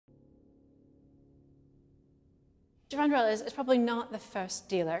Durand-Ruel is probably not the first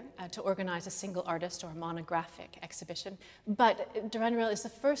dealer to organize a single artist or a monographic exhibition, but Durand-Ruel is the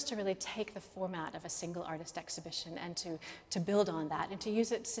first to really take the format of a single artist exhibition and to build on that and to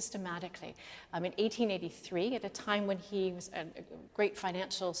use it systematically. In 1883, at a time when he was great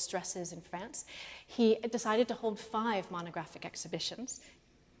financial stresses in France, he decided to hold 5 monographic exhibitions.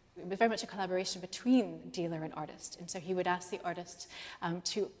 It was very much a collaboration between dealer and artist, and so he would ask the artist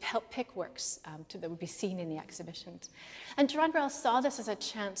to help pick works that would be seen in the exhibitions. And Durand-Ruel saw this as a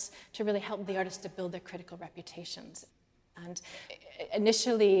chance to really help the artists to build their critical reputations. And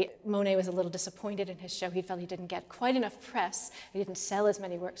initially, Monet was a little disappointed in his show. He felt he didn't get quite enough press. He didn't sell as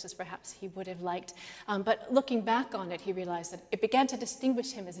many works as perhaps he would have liked. But looking back on it, he realized that it began to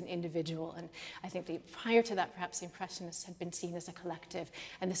distinguish him as an individual. And I think prior to that, perhaps the Impressionists had been seen as a collective.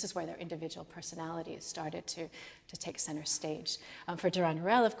 And this is where their individual personalities started to take center stage. For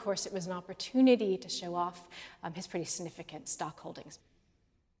Durand-Ruel, of course, it was an opportunity to show off his pretty significant stock holdings.